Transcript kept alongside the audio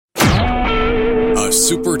a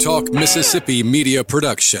SuperTalk Mississippi media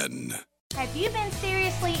production. Have you been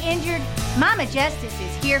seriously injured? Mama Justice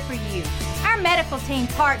is here for you. Our medical team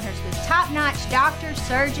partners with top-notch doctors,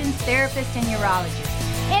 surgeons, therapists, and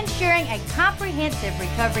urologists, ensuring a comprehensive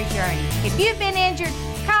recovery journey. If you've been injured,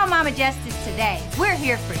 call Mama Justice today. We're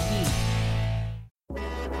here for you.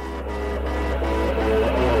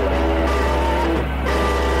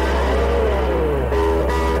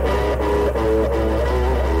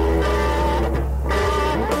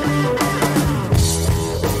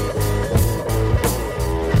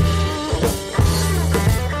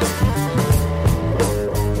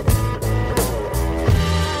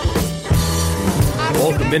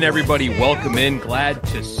 Welcome in, everybody. Welcome in. Glad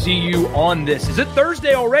to see you on this. Is it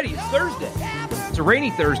Thursday already? It's Thursday. It's a rainy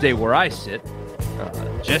Thursday where I sit.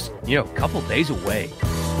 Just, a couple days away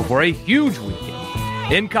before a huge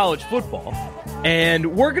weekend in college football.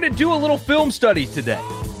 And we're going to do a little film study today.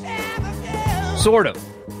 Sort of.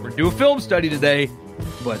 We're going to do a film study today,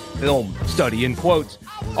 but film study in quotes.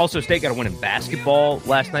 Also, State got a win in basketball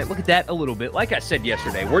last night. Look at that a little bit. Like I said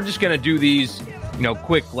yesterday, we're just going to do these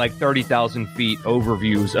quick, like 30,000 feet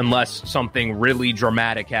overviews, unless something really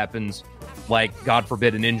dramatic happens, like, God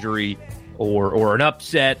forbid, an injury or an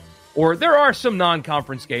upset, or there are some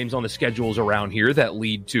non-conference games on the schedules around here that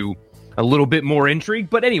lead to a little bit more intrigue.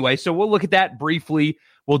 But anyway, so we'll look at that briefly.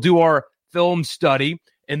 We'll do our film study,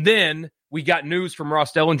 and then we got news from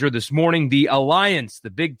Ross Dellinger this morning. The Alliance,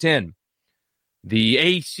 the Big Ten, the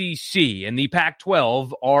ACC, and the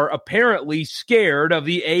Pac-12 are apparently scared of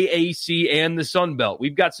the AAC and the Sun Belt.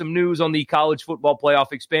 We've got some news on the college football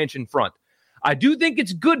playoff expansion front. I do think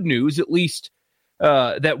it's good news, at least,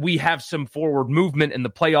 that we have some forward movement in the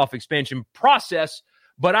playoff expansion process,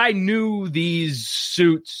 but I knew these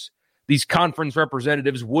suits, these conference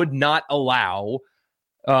representatives, would not allow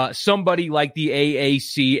somebody like the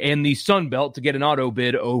AAC and the Sun Belt to get an auto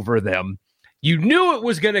bid over them. You knew it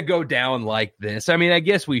was going to go down like this. I mean, I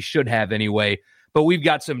guess we should have anyway, but we've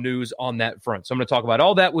got some news on that front. So I'm going to talk about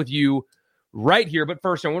all that with you right here. But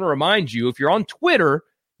first, I want to remind you, if you're on Twitter,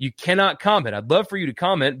 you cannot comment. I'd love for you to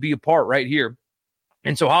comment, be a part right here.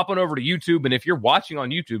 And so hop on over to YouTube. And if you're watching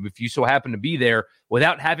on YouTube, if you so happen to be there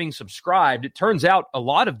without having subscribed, it turns out a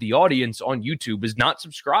lot of the audience on YouTube is not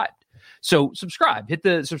subscribed. So subscribe, hit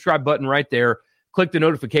the subscribe button right there. Click the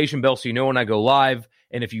notification bell so you know when I go live.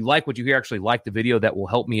 And if you like what you hear, actually like the video, that will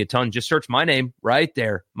help me a ton. Just search my name right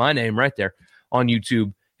there on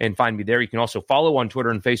YouTube and find me there. You can also follow on Twitter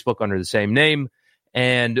and Facebook under the same name.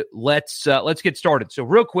 And let's get started. So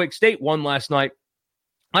real quick, State won last night.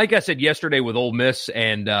 Like I said yesterday with Ole Miss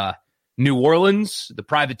and New Orleans, the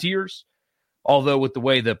Privateers. Although with the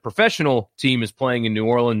way the professional team is playing in New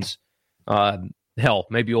Orleans, hell,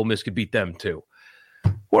 maybe Ole Miss could beat them too.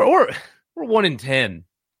 We're 1-10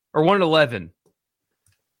 or 1-11.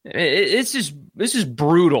 This is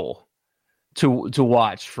brutal to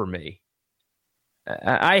watch for me.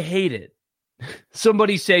 I hate it.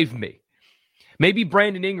 Somebody save me. Maybe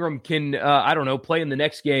Brandon Ingram can, play in the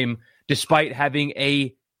next game despite having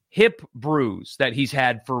a hip bruise that he's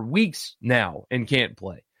had for weeks now and can't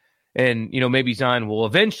play. And, maybe Zion will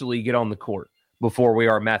eventually get on the court before we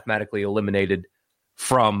are mathematically eliminated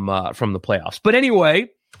from the playoffs. But anyway,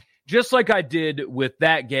 just like I did with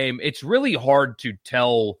that game, it's really hard to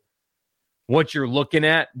tell what you're looking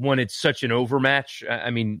at when it's such an overmatch. I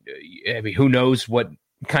mean, who knows what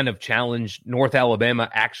kind of challenge North Alabama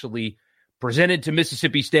actually presented to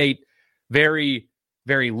Mississippi State? Very,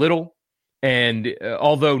 very little. And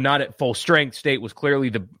although not at full strength, State was clearly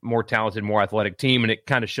the more talented, more athletic team, and it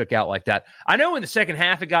kind of shook out like that. I know in the second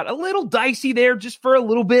half it got a little dicey there just for a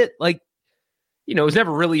little bit. Like, it was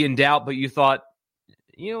never really in doubt, but you thought,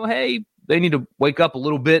 hey, they need to wake up a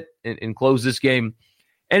little bit and close this game.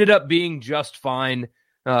 Ended up being just fine.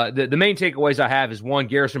 The main takeaways I have is, one,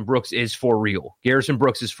 Garrison Brooks is for real. Garrison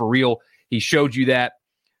Brooks is for real. He showed you that.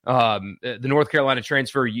 The North Carolina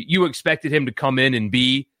transfer, you expected him to come in and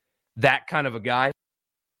be that kind of a guy.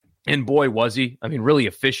 And boy, was he. I mean, really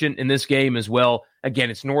efficient in this game as well. Again,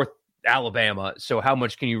 it's North Alabama, so how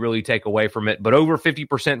much can you really take away from it? But over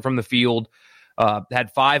 50% from the field,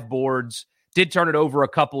 had 5 boards. Did turn it over a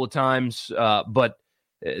couple of times, but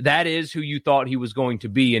that is who you thought he was going to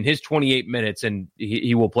be in his 28 minutes, and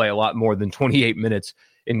he will play a lot more than 28 minutes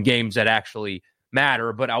in games that actually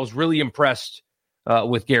matter. But I was really impressed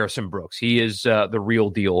with Garrison Brooks. He is the real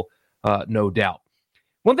deal, no doubt.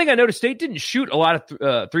 One thing I noticed, State didn't shoot a lot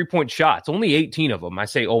of three-point shots, only 18 of them. I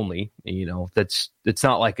say only, it's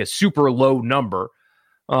not like a super low number.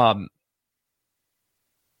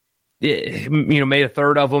 Made a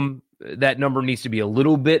third of them. That number needs to be a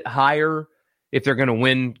little bit higher. if they're going to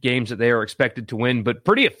win games that they are expected to win, but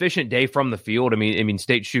pretty efficient day from the field. I mean,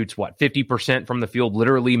 State shoots 50% from the field,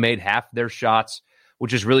 literally made half their shots,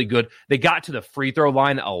 which is really good. They got to the free throw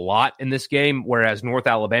line a lot in this game, whereas North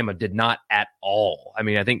Alabama did not at all. I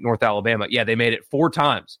mean, I think North Alabama, they made it 4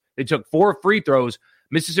 times. They took 4 free throws.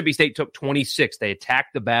 Mississippi State took 26. They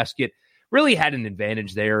attacked the basket, really had an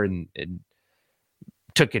advantage there and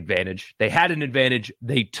took advantage. They had an advantage.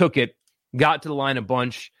 They took it, got to the line a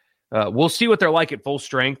bunch. We'll see what they're like at full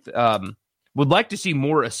strength. Would like to see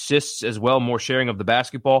more assists as well, more sharing of the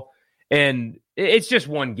basketball. And it's just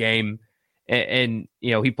one game. And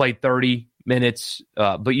he played 30 minutes,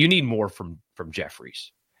 but you need more from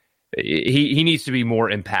Jeffries. He needs to be more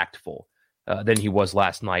impactful than he was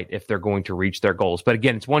last night if they're going to reach their goals. But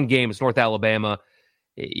again, it's one game. It's North Alabama.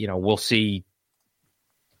 We'll see.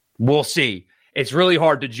 We'll see. It's really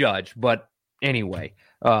hard to judge. But anyway,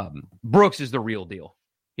 Brooks is the real deal.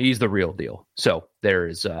 He's the real deal. So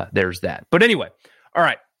there's that. But anyway, all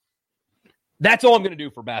right. That's all I'm going to do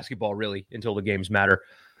for basketball, really, until the games matter.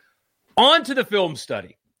 On to the film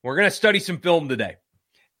study. We're going to study some film today.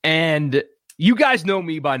 And you guys know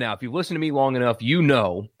me by now. If you've listened to me long enough, you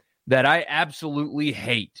know that I absolutely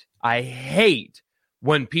hate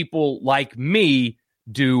when people like me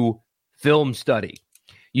do film study.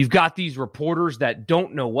 You've got these reporters that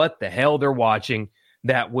don't know what the hell they're watching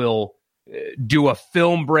that will do a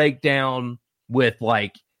film breakdown with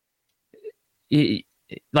like they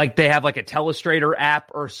have like a Telestrator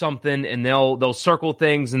app or something, and they'll circle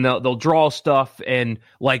things and they'll draw stuff and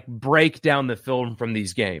like break down the film from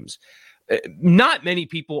these games. Not many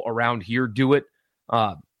people around here do it.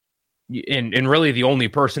 And really the only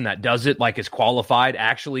person that does it like is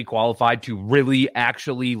actually qualified to really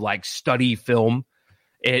actually like study film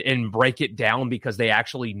and break it down because they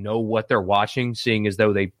actually know what they're watching, seeing as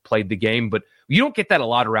though they played the game. But you don't get that a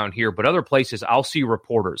lot around here. But other places, I'll see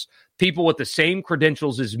reporters, people with the same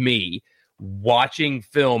credentials as me, watching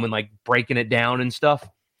film and like breaking it down and stuff.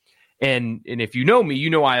 And if you know me,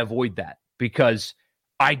 you know I avoid that because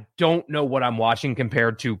I don't know what I'm watching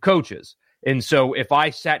compared to coaches. And so if I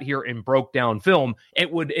sat here and broke down film,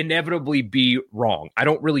 it would inevitably be wrong. I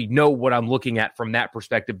don't really know what I'm looking at from that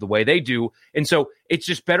perspective the way they do. And so it's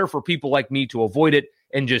just better for people like me to avoid it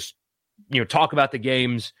and just, talk about the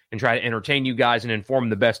games and try to entertain you guys and inform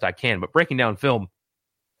the best I can. But breaking down film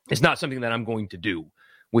is not something that I'm going to do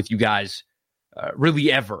with you guys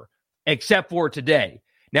really ever, except for today.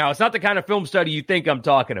 Now, it's not the kind of film study you think I'm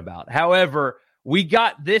talking about. However, we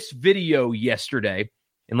got this video yesterday.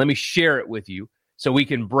 And let me share it with you so we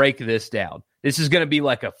can break this down. This is going to be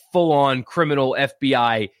like a full-on criminal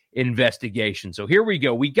FBI investigation. So here we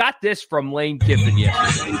go. We got this from Lane Kiffin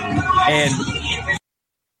yesterday. And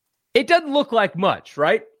it doesn't look like much,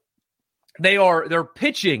 right? They're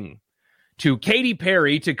pitching to Katy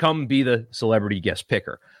Perry to come be the celebrity guest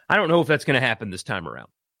picker. I don't know if that's going to happen this time around.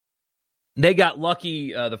 They got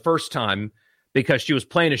lucky the first time because she was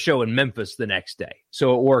playing a show in Memphis the next day.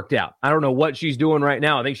 So it worked out. I don't know what she's doing right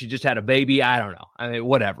now. I think she just had a baby. I don't know. I mean,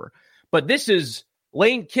 whatever. But this is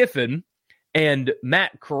Lane Kiffin and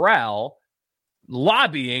Matt Corral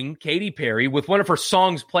lobbying Katy Perry with one of her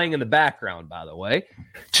songs playing in the background, by the way,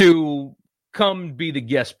 to come be the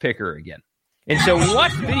guest picker again. And so when you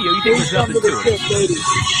watch the video, you think there's nothing to it.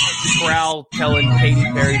 Corral telling Katy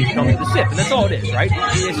Perry to come to the SIP, and that's all it is, right?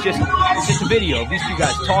 It's just a video of these two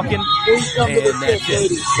guys talking, and that's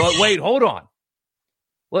it. But wait, hold on.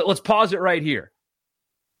 Let's pause it right here.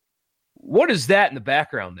 What is that in the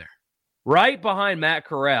background there? Right behind Matt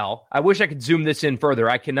Corral. I wish I could zoom this in further.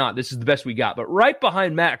 I cannot. This is the best we got. But right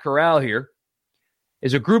behind Matt Corral here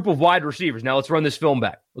is a group of wide receivers. Now let's run this film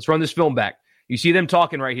back. You see them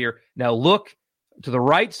talking right here. Now look to the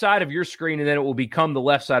right side of your screen, and then it will become the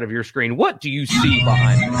left side of your screen. What do you see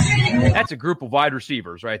behind me? That's a group of wide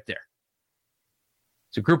receivers right there.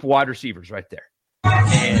 It's a group of wide receivers right there.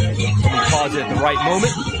 And let me pause it at the right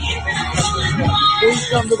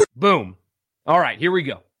moment. Boom. All right, here we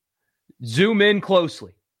go. Zoom in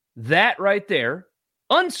closely. That right there,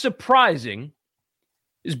 unsurprising,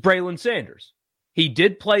 is Braylon Sanders. He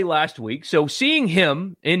did play last week, so seeing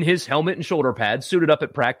him in his helmet and shoulder pads suited up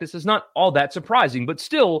at practice is not all that surprising, but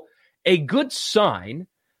still a good sign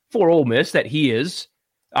for Ole Miss that he is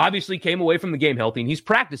obviously came away from the game healthy and he's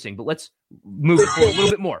practicing, but let's move it forward a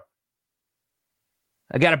little bit more.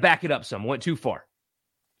 I got to back it up some. Went too far.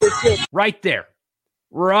 Right there.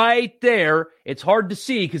 It's hard to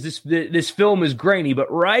see because this film is grainy,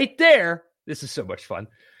 but right there, this is so much fun.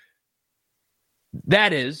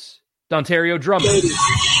 That is Dontario Drummond.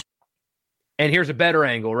 And here's a better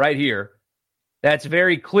angle right here. That's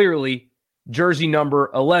very clearly jersey number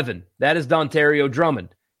 11. That is Dontario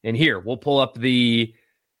Drummond. And here, we'll pull up the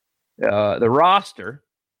roster.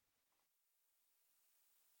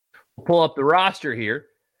 We'll pull up the roster here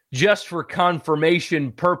just for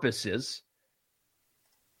confirmation purposes.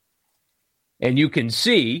 And you can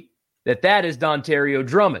see that is Dontario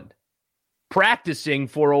Drummond practicing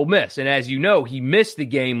for Ole Miss. And as you know, he missed the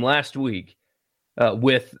game last week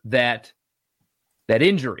with that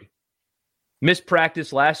injury. Missed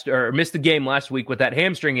the game last week with that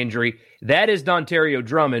hamstring injury. That is Dontario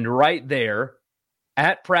Drummond right there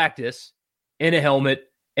at practice in a helmet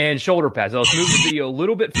and shoulder pads. Now, let's move the video a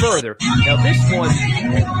little bit further. Now, this one,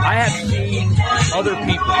 I have seen other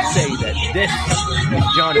people say that this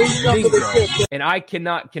is Jonathan Mingo, and I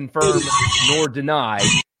cannot confirm nor deny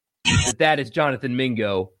that is Jonathan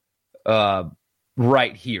Mingo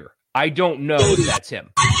right here. I don't know if that's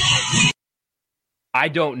him. I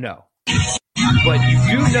don't know. But you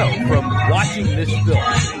do know from watching this film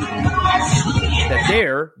that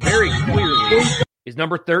there, very clearly, is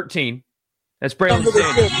number 13. That's Braylon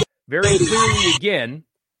Sanders. Very clearly, again,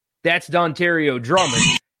 that's Dontario Drummond.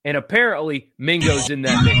 And apparently, Mingo's in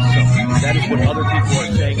that mix. So that is what other people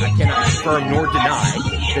are saying. I cannot confirm nor deny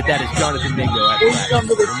that is Jonathan Mingo at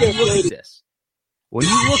practice. When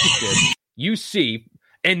you look at this, you see,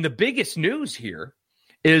 and the biggest news here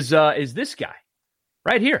is this guy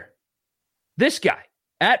right here. This guy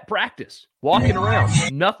at practice, walking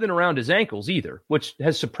around, nothing around his ankles either, which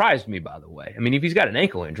has surprised me, by the way. I mean, if he's got an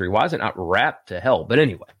ankle injury, why is it not wrapped to hell? But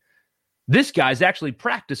anyway, this guy's actually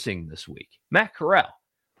practicing this week, Matt Corral,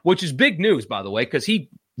 which is big news, by the way, because he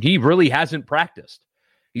really hasn't practiced.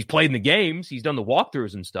 He's played in the games, he's done the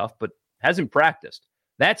walkthroughs and stuff, but hasn't practiced.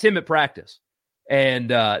 That's him at practice.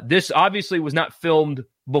 And this obviously was not filmed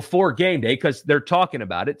before game day because they're talking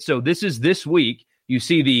about it. So this is this week. You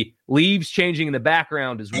see the leaves changing in the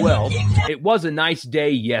background as well. It was a nice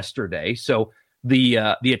day yesterday, so the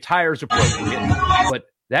attire's appropriate. But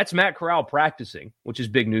that's Matt Corral practicing, which is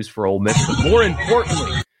big news for Ole Miss. But more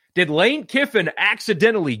importantly, did Lane Kiffin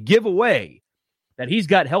accidentally give away that he's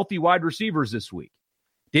got healthy wide receivers this week?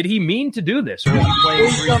 Did he mean to do this, or is he playing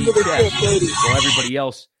 3D chess while everybody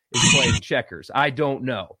else is playing checkers? I don't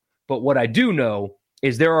know. But what I do know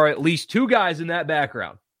is there are at least two guys in that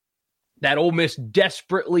background that Ole Miss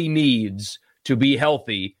desperately needs to be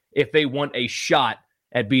healthy if they want a shot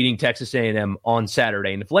at beating Texas A&M on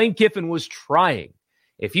Saturday. And if Lane Kiffin was trying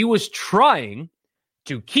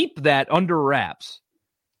to keep that under wraps,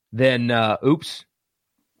 then,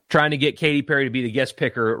 trying to get Katy Perry to be the guest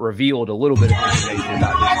picker revealed a little bit of information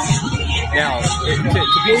about this. Now,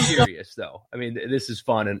 to be serious, though, I mean, this is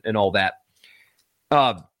fun and all that.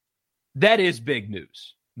 That is big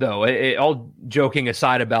news, though. All joking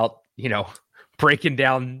aside about, breaking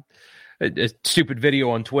down a stupid video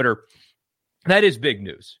on Twitter. That is big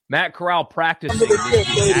news. Matt Corral practicing this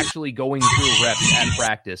week, actually going through reps at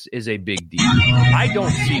practice, is a big deal. I don't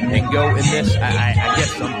see Mingo in this. I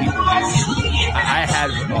guess some people do. I had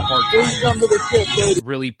a hard time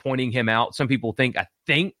really pointing him out. Some people think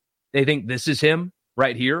they think this is him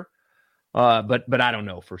right here. But I don't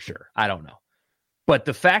know for sure. I don't know. But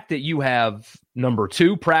the fact that you have number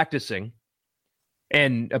 2 practicing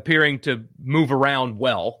and appearing to move around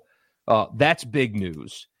well, that's big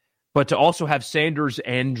news. But to also have Sanders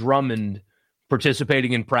and Drummond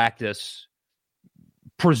participating in practice,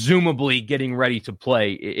 presumably getting ready to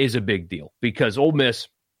play, is a big deal because Ole Miss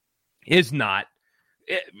is not.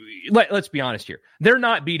 Let's be honest here. They're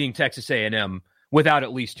not beating Texas A&M without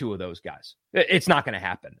at least 2 of those guys. It's not going to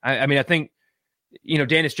happen. I mean, I think,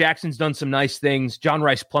 Dennis Jackson's done some nice things. John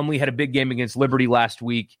Rice Plumlee had a big game against Liberty last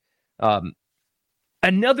week.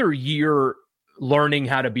 Another year learning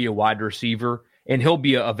how to be a wide receiver, and he'll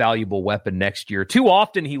be a valuable weapon next year. Too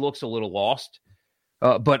often he looks a little lost,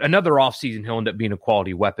 but another offseason he'll end up being a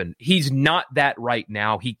quality weapon. He's not that right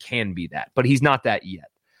now. He can be that, but he's not that yet.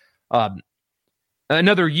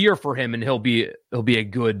 Another year for him, and he'll be a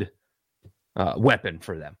good weapon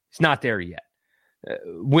for them. He's not there yet.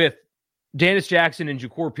 With Dennis Jackson and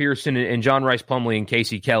Ja'Cour Pearson and John Rice Plumlee and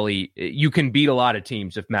Casey Kelly, you can beat a lot of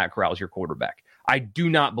teams if Matt Corral's your quarterback. I do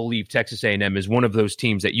not believe Texas A&M is one of those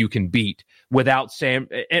teams that you can beat without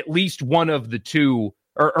at least one of the 2,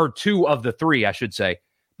 or 2 of the 3, I should say,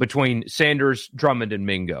 between Sanders, Drummond, and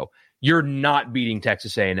Mingo. You're not beating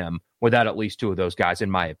Texas A&M without at least 2 of those guys, in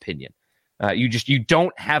my opinion. You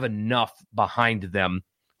don't have enough behind them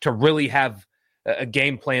to really have a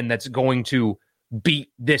game plan that's going to beat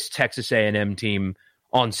this Texas A&M team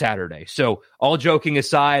on Saturday. So all joking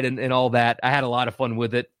aside and all that, I had a lot of fun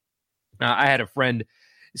with it. I had a friend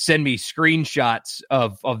send me screenshots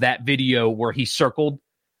of that video where he circled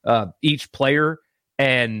each player,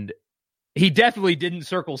 and he definitely didn't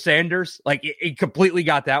circle Sanders. Like, he completely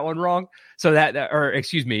got that one wrong. So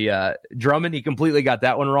Drummond, he completely got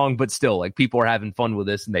that one wrong. But still, like, people are having fun with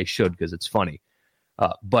this, and they should, because it's funny.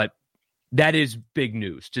 But that is big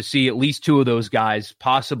news to see at least two of those guys,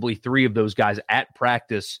 possibly three of those guys at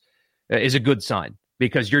practice is a good sign,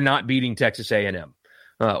 because you're not beating Texas A&M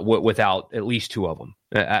without at least two of them.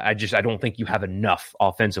 I don't think you have enough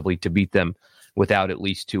offensively to beat them without at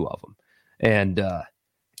least two of them. And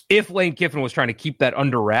if Lane Kiffin was trying to keep that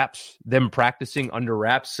under wraps, them practicing under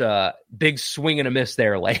wraps, big swing and a miss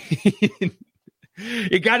there, Lane.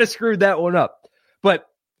 You kind of screwed that one up. But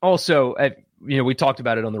also, we talked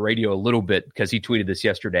about it on the radio a little bit, because he tweeted this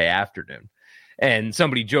yesterday afternoon. And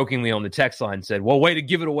somebody jokingly on the text line said, well, way to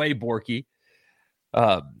give it away, Borky.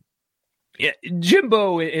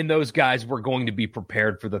 Jimbo and those guys were going to be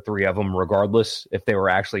prepared for the three of them regardless if they were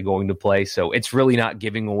actually going to play. So it's really not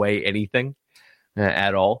giving away anything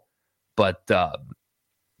at all. But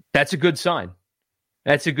that's a good sign.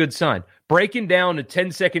 That's a good sign. Breaking down a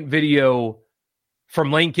 10-second video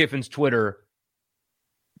from Lane Kiffin's Twitter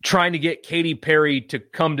trying to get Katy Perry to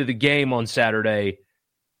come to the game on Saturday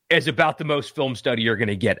is about the most film study you're going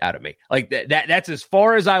to get out of me. Like, that's as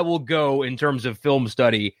far as I will go in terms of film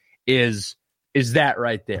study is that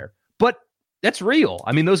right there. But that's real.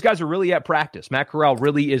 I mean, those guys are really at practice. Matt Corral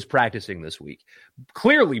really is practicing this week.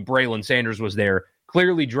 Clearly, Braylon Sanders was there.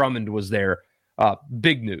 Clearly, Drummond was there.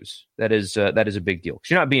 Big news. That is a big deal. 'Cause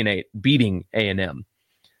you're not beating A&M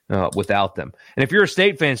without them. And if you're a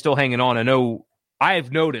State fan still hanging on, I know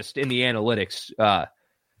I've noticed in the analytics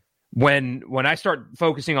when I start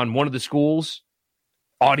focusing on one of the schools,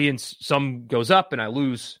 audience, some goes up and I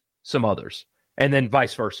lose some others. And then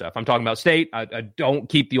vice versa. If I'm talking about State, I don't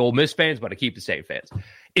keep the Ole Miss fans, but I keep the State fans.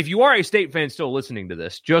 If you are a State fan still listening to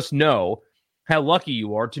this, just know how lucky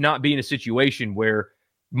you are to not be in a situation where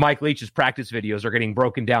Mike Leach's practice videos are getting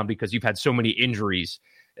broken down because you've had so many injuries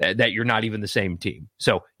that you're not even the same team.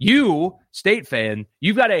 So you, State fan,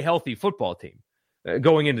 you've got a healthy football team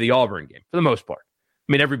going into the Auburn game for the most part.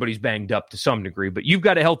 I mean, everybody's banged up to some degree, but you've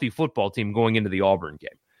got a healthy football team going into the Auburn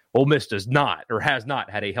game. Ole Miss does not, or has not,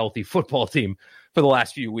 had a healthy football team for the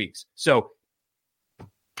last few weeks. So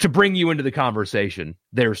to bring you into the conversation,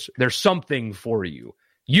 there's something for you.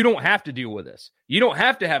 You don't have to deal with this. You don't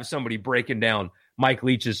have to have somebody breaking down Mike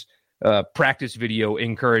Leach's practice video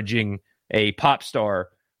encouraging a pop star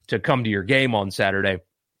to come to your game on Saturday.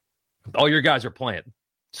 All your guys are playing.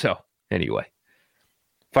 So anyway.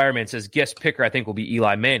 Fireman says, guest picker, I think, will be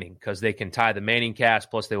Eli Manning, because they can tie the Manning cast,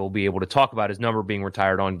 plus they will be able to talk about his number being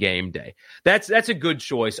retired on game day. That's a good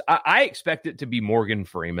choice. I expect it to be Morgan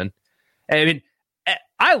Freeman. I mean,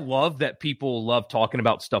 I love that people love talking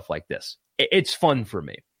about stuff like this. It's fun for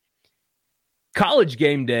me. College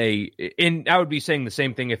game day, and I would be saying the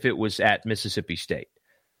same thing if it was at Mississippi State.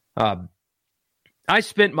 I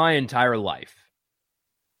spent my entire life,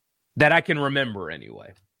 that I can remember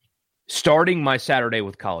anyway, starting my Saturday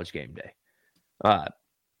with college game day. I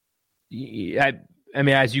mean,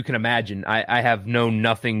 as you can imagine, I have known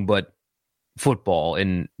nothing but football,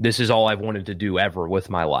 and this is all I've wanted to do ever with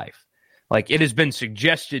my life. Like, it has been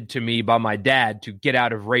suggested to me by my dad to get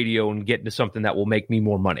out of radio and get into something that will make me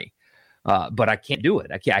more money. But I can't do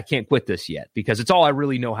it. I can't quit this yet, because it's all I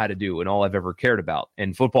really know how to do and all I've ever cared about.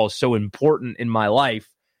 And football is so important in my life.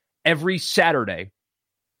 Every Saturday,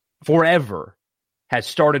 forever, has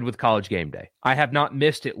started with college game day. I have not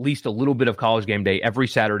missed at least a little bit of college game day every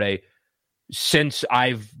Saturday since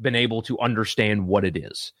I've been able to understand what it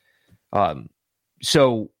is.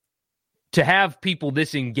 So to have people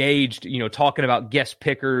this engaged, talking about guest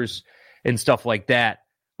pickers and stuff like that,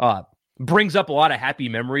 brings up a lot of happy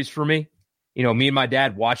memories for me. Me and my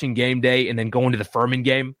dad watching game day and then going to the Furman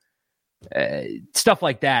game, stuff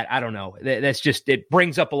like that. I don't know. That's just, it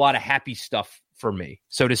brings up a lot of happy stuff for me.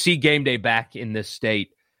 So to see game day back in this state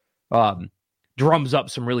drums up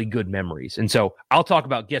some really good memories. And so I'll talk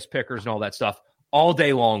about guest pickers and all that stuff all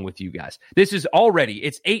day long with you guys. This is already,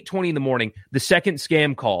 it's 8:20 in the morning. The second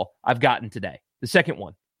scam call I've gotten today, the second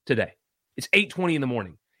one today. It's 8:20 in the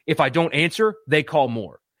morning. If I don't answer, they call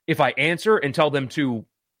more. If I answer and tell them to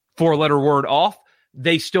 4-letter word off,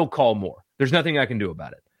 they still call more. There's nothing I can do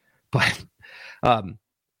about it. But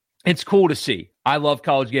it's cool to see. I love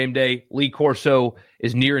college game day. Lee Corso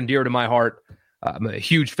is near and dear to my heart. I'm a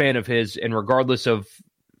huge fan of his, and regardless of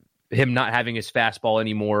him not having his fastball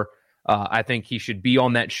anymore, I think he should be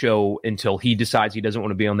on that show until he decides he doesn't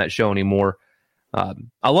want to be on that show anymore.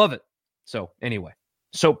 I love it. So anyway,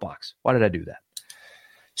 soapbox. Why did I do that?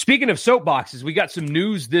 Speaking of soapboxes, we got some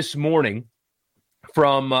news this morning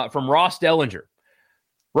from Ross Dellinger.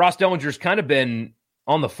 Ross Dellinger's kind of been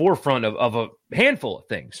on the forefront of a handful of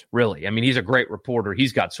things, really. I mean, he's a great reporter.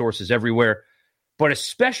 He's got sources everywhere. But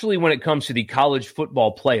especially when it comes to the college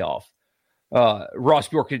football playoff, Ross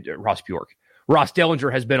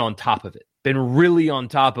Dellinger has been on top of it, been really on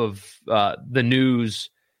top of the news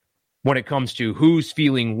when it comes to who's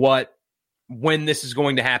feeling what, when this is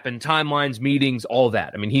going to happen, timelines, meetings, all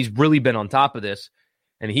that. I mean, he's really been on top of this,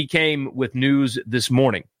 and he came with news this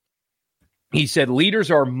morning. He said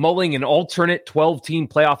leaders are mulling an alternate 12-team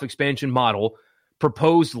playoff expansion model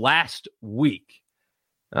proposed last week,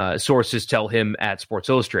 sources tell him at Sports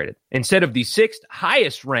Illustrated. Instead of the sixth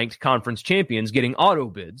highest-ranked conference champions getting auto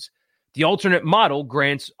bids, the alternate model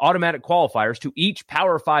grants automatic qualifiers to each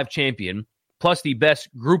Power 5 champion plus the best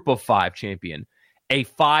Group of 5 champion, a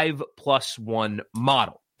 5+1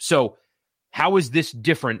 model. So how is this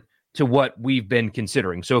different to what we've been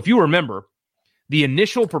considering? So if you remember, the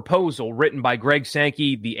initial proposal written by Greg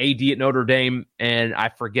Sankey, the AD at Notre Dame, and I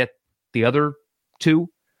forget the other two,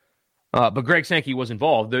 but Greg Sankey was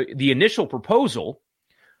involved. The initial proposal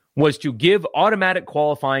was to give automatic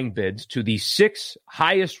qualifying bids to the 6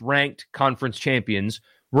 highest-ranked conference champions,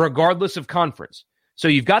 regardless of conference. So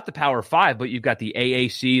you've got the Power 5, but you've got the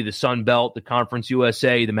AAC, the Sun Belt, the Conference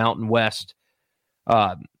USA, the Mountain West.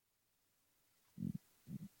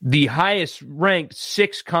 The highest-ranked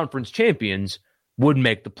 6 conference champions would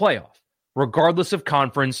make the playoff. Regardless of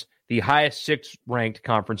conference, the highest 6 ranked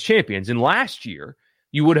conference champions. And last year,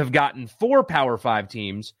 you would have gotten 4 Power 5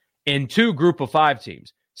 teams and 2 Group of 5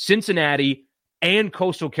 teams. Cincinnati and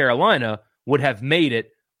Coastal Carolina would have made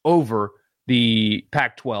it over the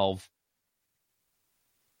Pac-12,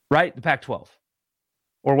 right? The Pac-12.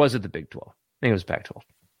 Or was it the Big 12? I think it was Pac-12.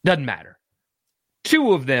 Doesn't matter.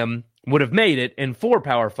 2 of them would have made it, and 4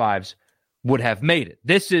 Power 5s would have made it.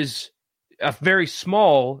 This is a very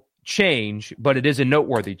small change, but it is a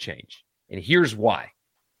noteworthy change. And here's why.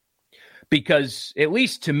 Because, at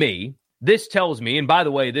least to me, this tells me, and by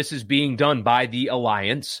the way, this is being done by the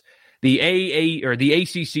Alliance, the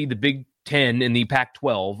ACC, the Big Ten, and the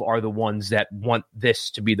Pac-12 are the ones that want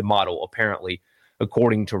this to be the model, apparently,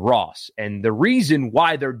 according to Ross. And the reason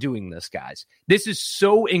why they're doing this, guys, this is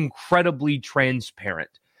so incredibly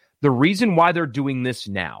transparent. The reason why they're doing this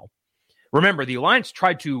now, remember, the Alliance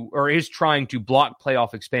is trying to block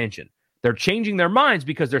playoff expansion. They're changing their minds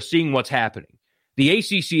because they're seeing what's happening. The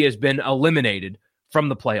ACC has been eliminated from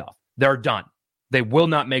the playoff. They're done. They will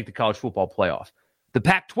not make the college football playoff. The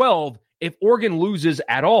Pac-12, if Oregon loses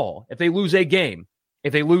at all, if they lose a game,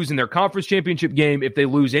 if they lose in their conference championship game, if they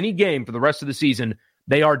lose any game for the rest of the season,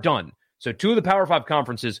 they are done. So 2 of the Power 5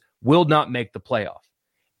 conferences will not make the playoff.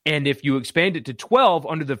 And if you expand it to 12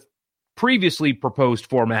 under the previously proposed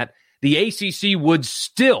format, the ACC would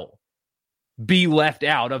still be left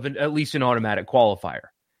out of at least an automatic qualifier.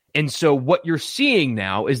 And so what you're seeing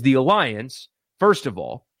now is the Alliance, first of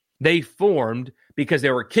all, they formed because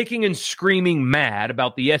they were kicking and screaming mad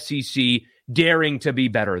about the SEC daring to be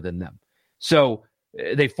better than them. So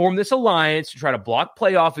they formed this alliance to try to block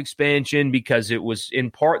playoff expansion because it was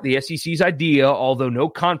in part the SEC's idea, although no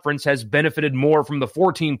conference has benefited more from the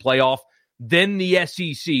 14 playoff than the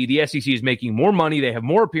SEC. The SEC is making more money. They have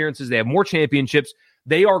more appearances. They have more championships.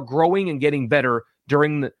 They are growing and getting better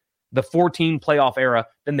during the 14 playoff era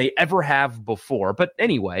than they ever have before. But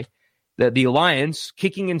anyway, the Alliance,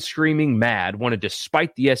 kicking and screaming mad, wanted to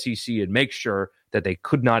spite the SEC and make sure that they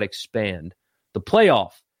could not expand the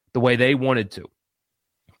playoff the way they wanted to.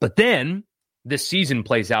 But then this season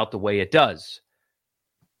plays out the way it does.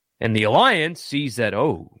 And the Alliance sees that,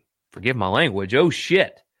 oh, forgive my language, oh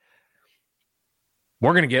shit,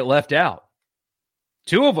 we're going to get left out.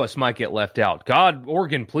 2 of us might get left out. God,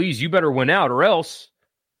 Oregon, please, you better win out, or else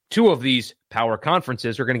 2 of these power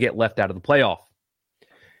conferences are going to get left out of the playoff.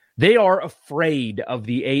 They are afraid of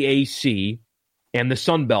the AAC and the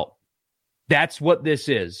Sun Belt. That's what this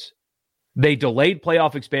is. They delayed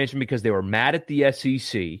playoff expansion because they were mad at the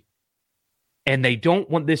SEC, and they don't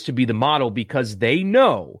want this to be the model because they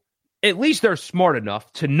know, at least they're smart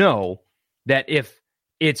enough to know, that if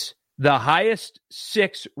it's the highest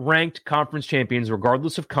 6 ranked conference champions,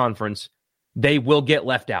 regardless of conference, they will get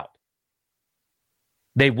left out.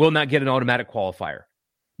 They will not get an automatic qualifier.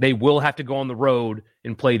 They will have to go on the road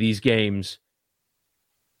and play these games.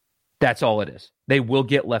 That's all it is. They will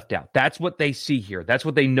get left out. That's what they see here. That's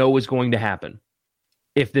what they know is going to happen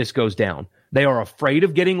if this goes down. They are afraid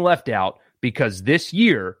of getting left out because this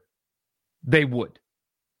year they would.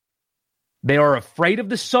 They are afraid of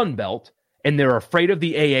the Sun Belt, and they're afraid of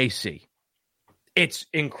the AAC. It's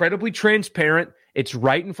incredibly transparent. It's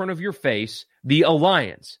right in front of your face. The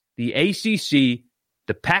Alliance, the ACC,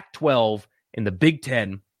 the Pac-12, and the Big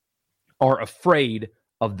Ten are afraid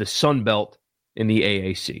of the Sun Belt in the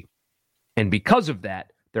AAC. And because of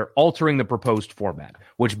that, they're altering the proposed format,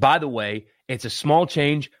 which, by the way, it's a small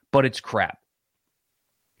change, but it's crap.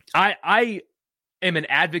 I am an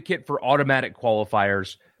advocate for automatic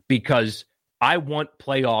qualifiers because I want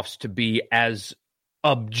playoffs to be as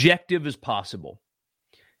objective as possible.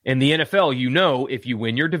 In the NFL, you know, if you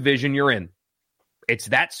win your division, you're in. It's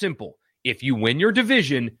that simple. If you win your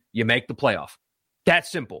division, you make the playoff.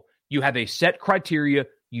 That's simple. You have a set criteria.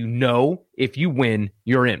 You know, if you win,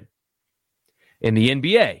 you're in. In the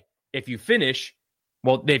NBA, if you finish,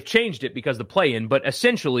 well, they've changed it because of the play-in, but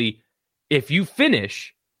essentially, if you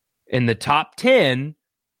finish in the top 10,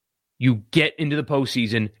 you get into the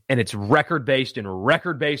postseason, and it's record-based and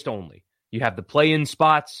record-based only. You have the play-in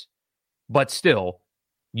spots, but still,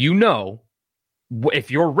 you know, if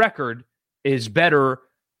your record is better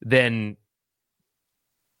than,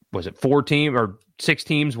 was it 4 teams or 6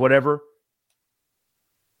 teams, whatever,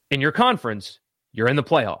 in your conference, you're in the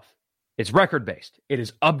playoff. It's record-based. It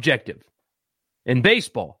is objective. In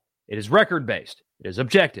baseball, it is record-based. It is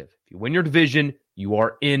objective. If you win your division, you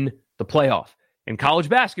are in the playoff. In college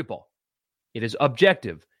basketball, it is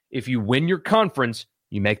objective. If you win your conference,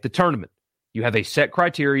 you make the tournament. You have a set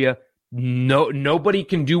criteria. Nobody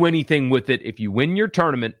can do anything with it. If you win your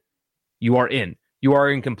tournament, you are in. You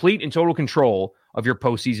are in complete and total control of your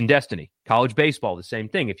postseason destiny. College baseball, the same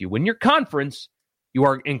thing. If you win your conference, you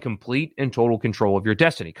are in complete and total control of your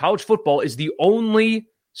destiny. College football is the only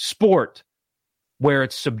sport where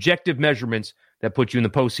it's subjective measurements that put you in the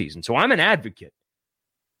postseason. So I'm an advocate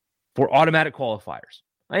for automatic qualifiers.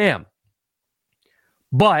 I am.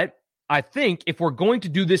 But I think if we're going to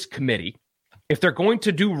do this committee, if they're going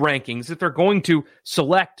to do rankings, if they're going to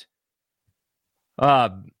select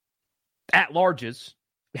at-larges,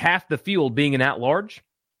 half the field being an at-large,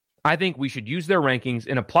 I think we should use their rankings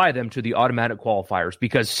and apply them to the automatic qualifiers,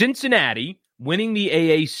 because Cincinnati winning the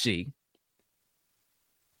AAC,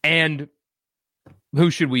 and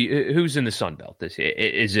who's in the Sun Belt?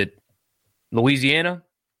 Is it Louisiana?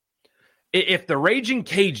 If the Raging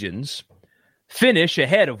Cajuns finish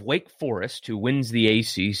ahead of Wake Forest, who wins the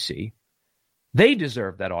ACC, they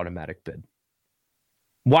deserve that automatic bid.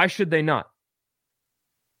 Why should they not?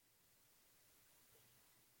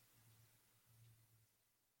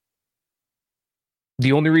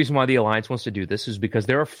 The only reason why the Alliance wants to do this is because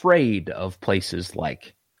they're afraid of places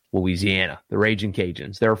like Louisiana, the Raging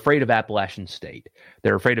Cajuns. They're afraid of Appalachian State.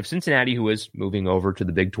 They're afraid of Cincinnati, who is moving over to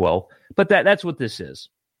the Big 12. But that's what this is.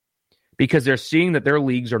 Because they're seeing that their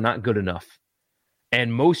leagues are not good enough.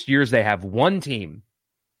 And most years they have one team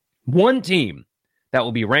that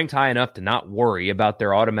will be ranked high enough to not worry about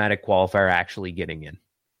their automatic qualifier actually getting in.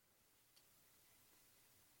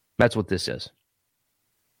 That's what this is.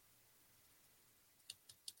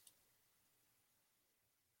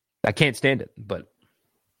 I can't stand it, but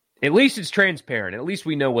at least it's transparent. At least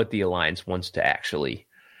we know what the Alliance wants to actually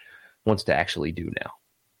do now.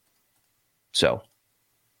 So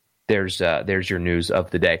there's your news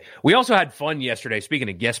of the day. We also had fun yesterday, speaking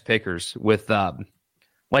of guest pickers, with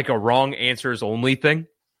like a wrong answers only thing.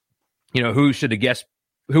 You know,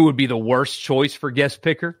 who would be the worst choice for guest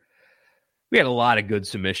picker? We had a lot of good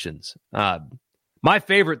submissions. My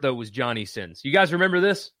favorite, though, was Johnny Sins. You guys remember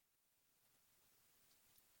this?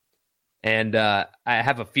 And I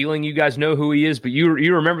have a feeling you guys know who he is, but you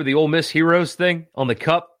remember the Ole Miss Heroes thing on the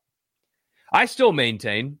cup? I still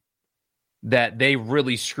maintain that they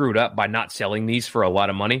really screwed up by not selling these for a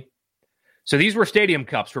lot of money. So these were stadium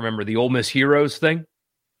cups, remember, the Ole Miss Heroes thing?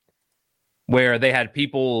 Where they had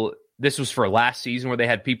people, this was for last season, where they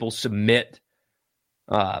had people submit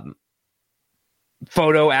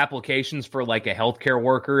photo applications for like a healthcare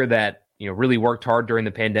worker that, you know, really worked hard during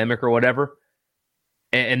the pandemic or whatever.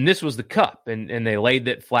 And this was the cup, and they laid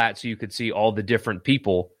it flat so you could see all the different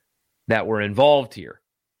people that were involved here.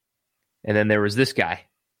 And then there was this guy.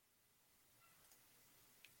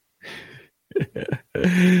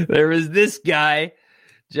 There was this guy,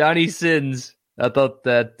 Johnny Sins. I thought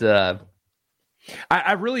that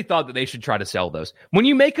I really thought that they should try to sell those. When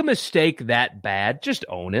you make a mistake that bad, just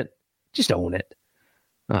own it. Just own it.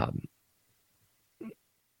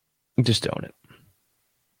 Just own it.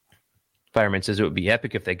 Fireman says it would be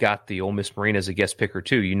epic if they got the Ole Miss Marine as a guest picker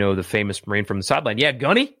too. You know, the famous Marine from the sideline. Yeah,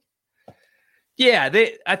 Gunny. Yeah,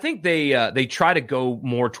 I think they try to go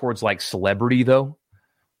more towards like celebrity though.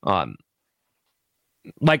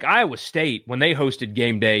 Like Iowa State, when they hosted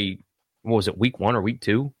game day, what was it, week 1 or week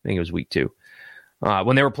 2? I think it was week 2.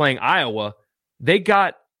 When they were playing Iowa, they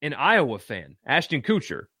got an Iowa fan, Ashton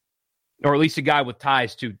Kutcher, or at least a guy with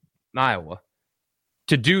ties to Iowa,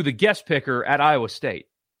 to do the guest picker at Iowa State.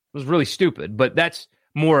 It was really stupid, but that's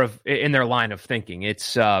more of in their line of thinking.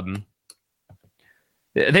 It's they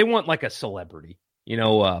want like a celebrity,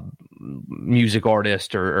 music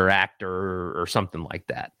artist or actor or something like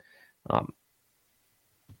that.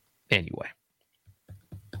 Anyway.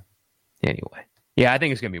 Yeah, I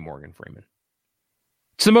think it's going to be Morgan Freeman.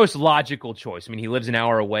 It's the most logical choice. I mean, he lives an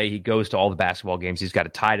hour away. He goes to all the basketball games. He's got a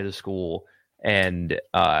tie to the school, and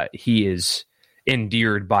he is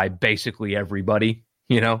endeared by basically everybody,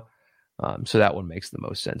 So that one makes the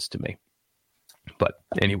most sense to me. But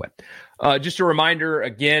anyway, just a reminder,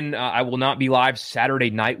 again, I will not be live Saturday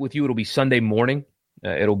night with you. It'll be Sunday morning.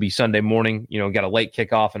 Got a late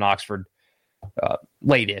kickoff in Oxford,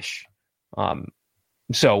 late-ish.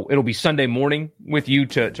 So it'll be Sunday morning with you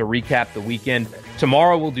to recap the weekend.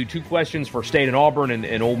 Tomorrow we'll do 2 questions for State and Auburn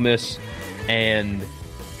and Ole Miss and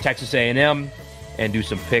Texas A&M and do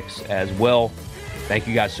some picks as well. Thank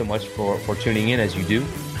you guys so much for tuning in as you do.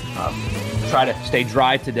 Try to stay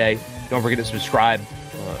dry today. Don't forget to subscribe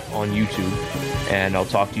on YouTube. And I'll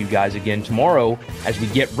talk to you guys again tomorrow as we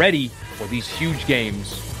get ready for these huge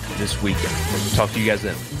games this weekend. Talk to you guys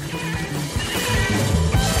then.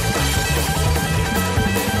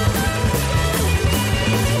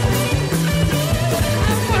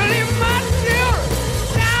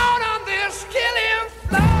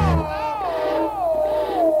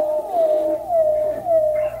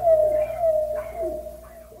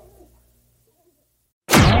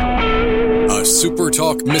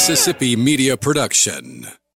 SuperTalk Mississippi Media Production.